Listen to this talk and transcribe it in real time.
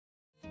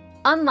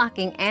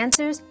unlocking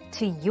answers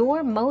to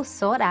your most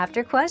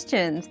sought-after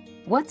questions.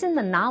 What's in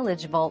the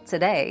Knowledge Vault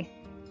today?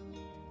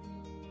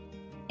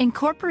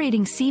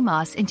 Incorporating sea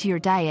moss into your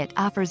diet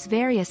offers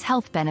various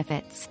health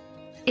benefits.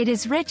 It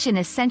is rich in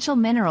essential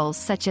minerals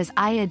such as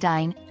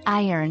iodine,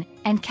 iron,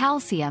 and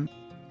calcium,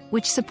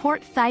 which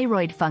support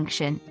thyroid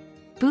function,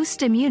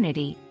 boost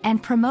immunity,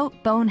 and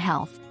promote bone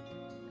health.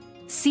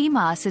 Sea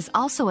moss is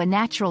also a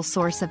natural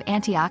source of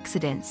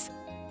antioxidants,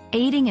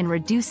 aiding in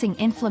reducing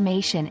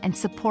inflammation and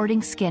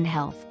supporting skin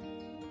health.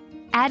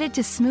 Added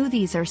to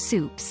smoothies or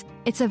soups,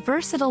 it's a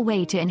versatile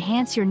way to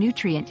enhance your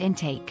nutrient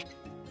intake.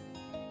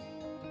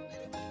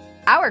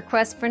 Our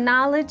quest for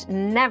knowledge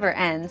never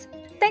ends.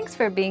 Thanks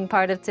for being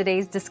part of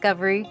today's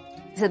discovery.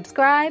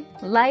 Subscribe,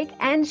 like,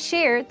 and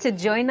share to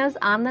join us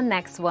on the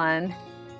next one.